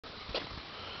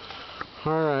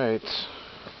Alright,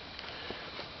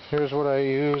 here's what I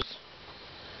use.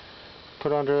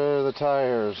 Put under the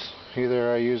tires.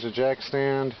 Either I use a jack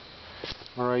stand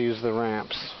or I use the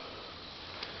ramps.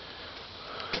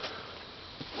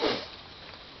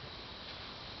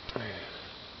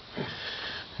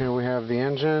 Here we have the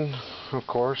engine, of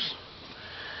course.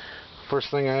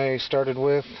 First thing I started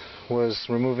with was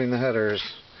removing the headers.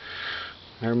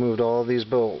 I removed all these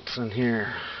bolts in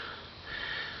here.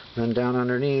 Then down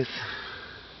underneath,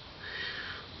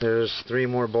 there's 3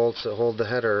 more bolts that hold the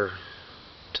header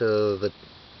to the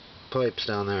pipes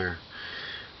down there.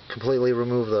 Completely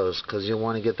remove those because you'll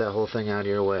want to get that whole thing out of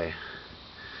your way.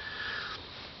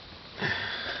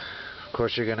 Of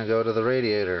course, you're going to go to the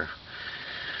radiator.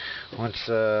 Once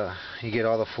you get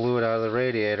all the fluid out of the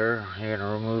radiator, you're going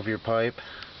to remove your pipe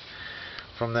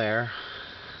from there.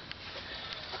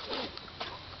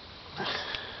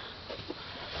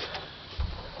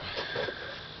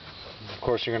 Of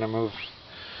course, you're going to move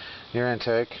your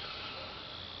intake.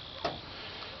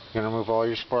 You're going to remove all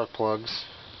your spark plugs.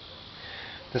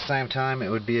 At the same time, it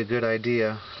would be a good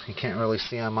idea, you can't really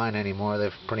see on mine anymore,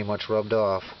 they've pretty much rubbed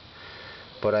off,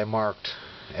 but I marked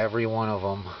every one of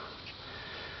them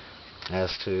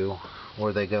as to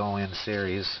where they go in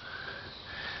series.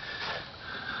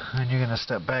 And you're going to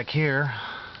step back here,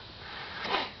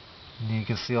 and you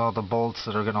can see all the bolts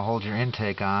that are going to hold your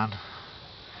intake on.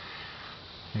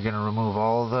 You're going to remove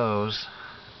all of those,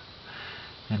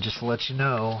 and just to let you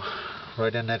know,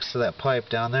 right in next to that pipe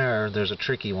down there, there's a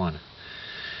tricky one.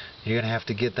 You're going to have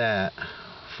to get that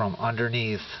from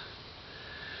underneath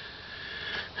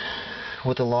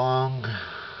with a long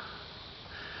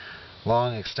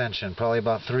extension, probably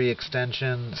about 3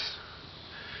 extensions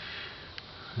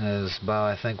is about,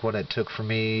 I think, what it took for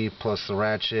me, plus the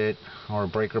ratchet or a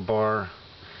breaker bar.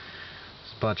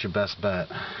 It's about your best bet.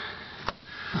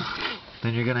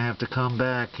 Then you're going to have to come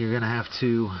back, you're going to have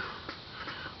to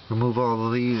remove all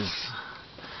of these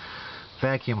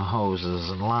vacuum hoses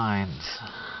and lines.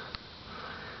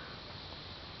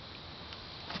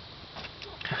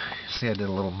 See, I did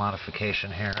a little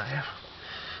modification here. I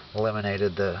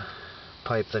eliminated the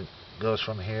pipe that goes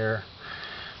from here,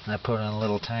 and I put in a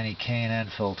little tiny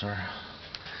K&N filter.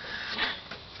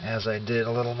 As I did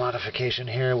a little modification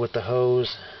here with the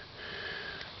hose,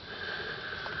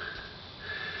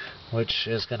 which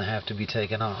is going to have to be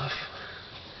taken off.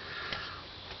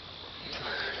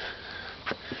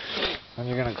 Then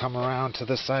you're going to come around to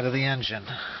this side of the engine.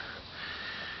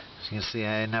 As you can see,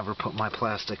 I never put my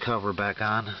plastic cover back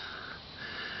on.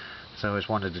 So I always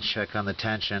wanted to check on the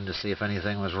tension to see if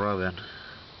anything was rubbing.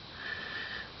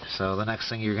 So the next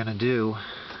thing you're going to do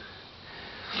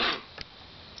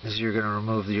is you're going to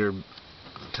remove your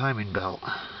timing belt.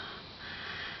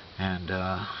 And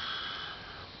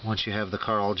once you have the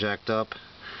car all jacked up,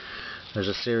 there's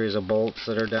a series of bolts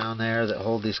that are down there that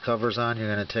hold these covers on.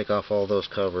 You're going to take off all those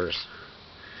covers.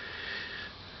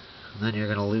 And then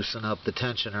you're going to loosen up the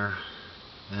tensioner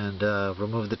and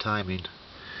remove the timing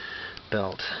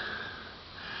belt.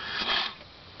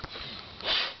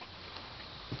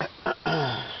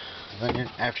 Then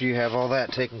after you have all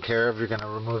that taken care of, you're going to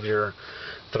remove your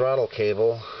throttle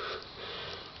cable,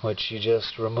 which you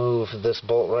just remove this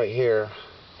bolt right here,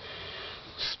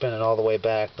 spin it all the way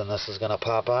back, then this is going to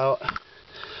pop out,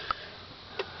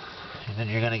 and then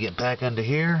you're going to get back under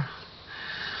here,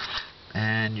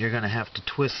 and you're going to have to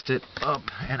twist it up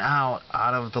and out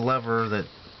of the lever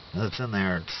that's in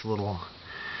there.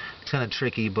 It's kind of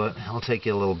tricky, but it'll take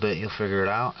you a little bit. You'll figure it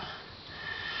out.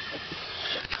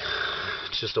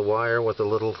 It's just a wire with a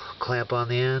little clamp on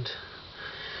the end,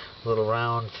 a little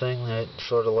round thing that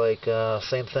sort of like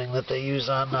same thing that they use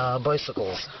on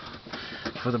bicycles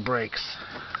for the brakes.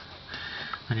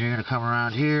 And you're going to come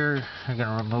around here, you're going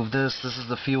to remove this. This is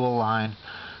the fuel line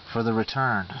for the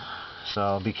return,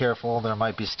 so be careful, there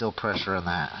might be still pressure in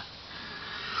that.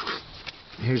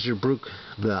 Here's your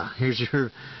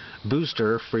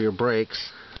booster for your brakes.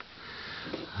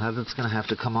 That's going to have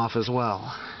to come off as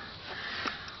well.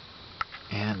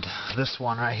 And this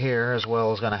one right here as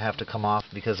well is going to have to come off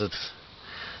because it's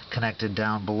connected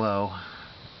down below.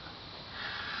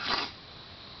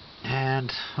 And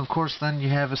of course then you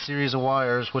have a series of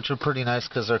wires, which are pretty nice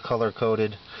because they're color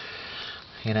coded,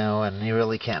 you know, and you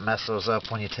really can't mess those up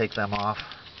when you take them off,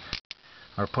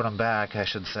 or put them back I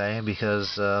should say,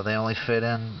 because they only fit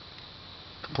in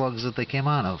the plugs that they came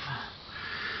out of.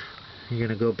 You're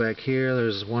going to go back here,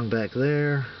 there's one back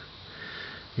there.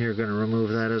 You're going to remove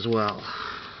that as well.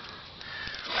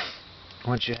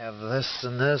 Once you have this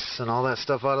and all that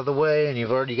stuff out of the way, and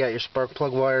you've already got your spark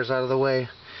plug wires out of the way,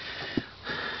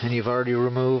 and you've already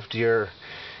removed your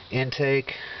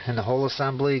intake and the whole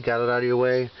assembly, got it out of your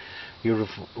way. You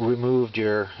removed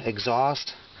your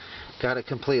exhaust, got it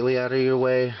completely out of your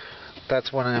way.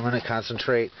 That's when I'm going to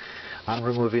concentrate on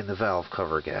removing the valve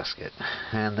cover gasket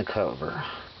and the cover.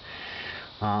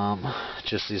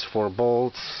 Just these 4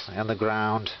 bolts and the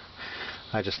ground,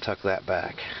 I just tuck that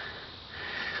back.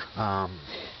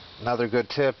 Another good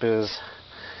tip is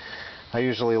I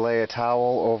usually lay a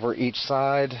towel over each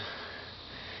side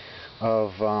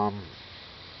of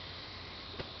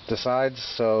the sides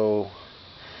so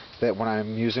that when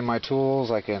I'm using my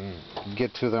tools I can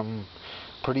get to them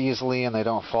pretty easily and they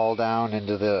don't fall down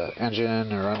into the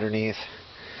engine or underneath.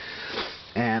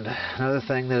 And another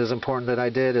thing that is important that I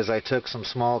did is I took some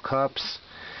small cups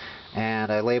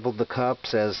and I labeled the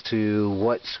cups as to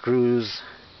what screws,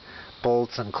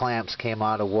 bolts and clamps came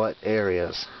out of what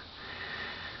areas.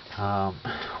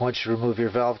 Once you remove your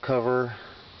valve cover,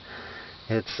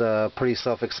 it's pretty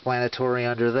self-explanatory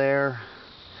under there.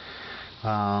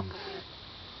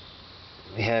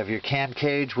 You have your cam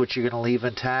cage, which you're going to leave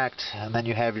intact, and then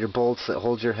you have your bolts that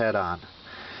hold your head on.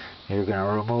 You're going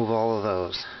to remove all of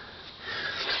those.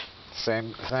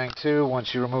 Same thing too,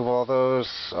 once you remove all those,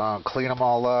 clean them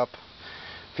all up.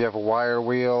 If you have a wire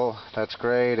wheel, that's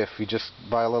great. If you just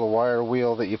buy a little wire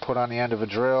wheel that you put on the end of a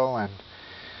drill and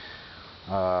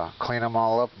clean them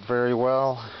all up very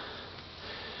well.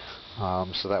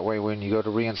 So that way when you go to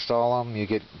reinstall them, you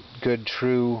get good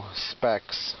true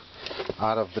specs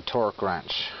out of the torque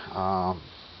wrench. I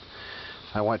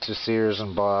went to Sears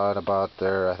and bought about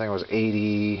their, I think it was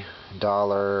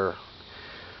 $80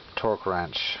 torque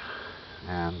wrench,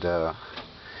 and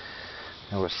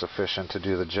it was sufficient to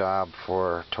do the job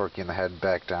for torquing the head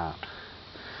back down.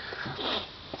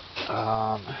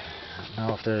 I don't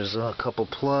know if there's a couple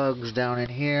plugs down in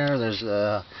here. There's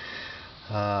a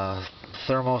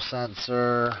thermal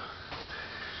sensor,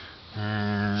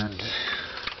 and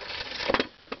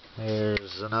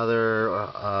there's another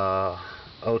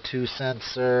O2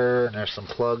 sensor, and there's some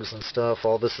plugs and stuff.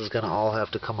 All this is going to all have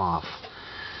to come off.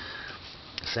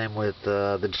 Same with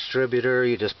the distributor.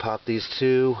 You just pop these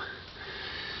 2,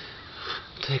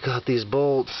 take out these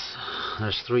bolts.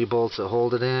 There's 3 bolts that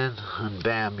hold it in, and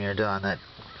bam, you're done. That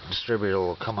distributor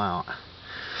will come out.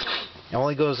 It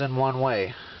only goes in one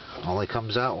way. Only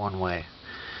comes out one way.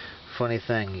 Funny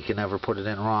thing, you can never put it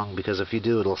in wrong, because if you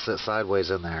do, it'll sit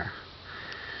sideways in there.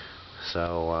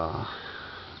 So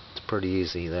it's pretty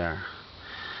easy there.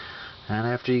 And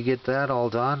after you get that all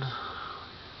done,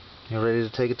 you're ready to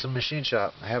take it to the machine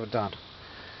shop. Have it done.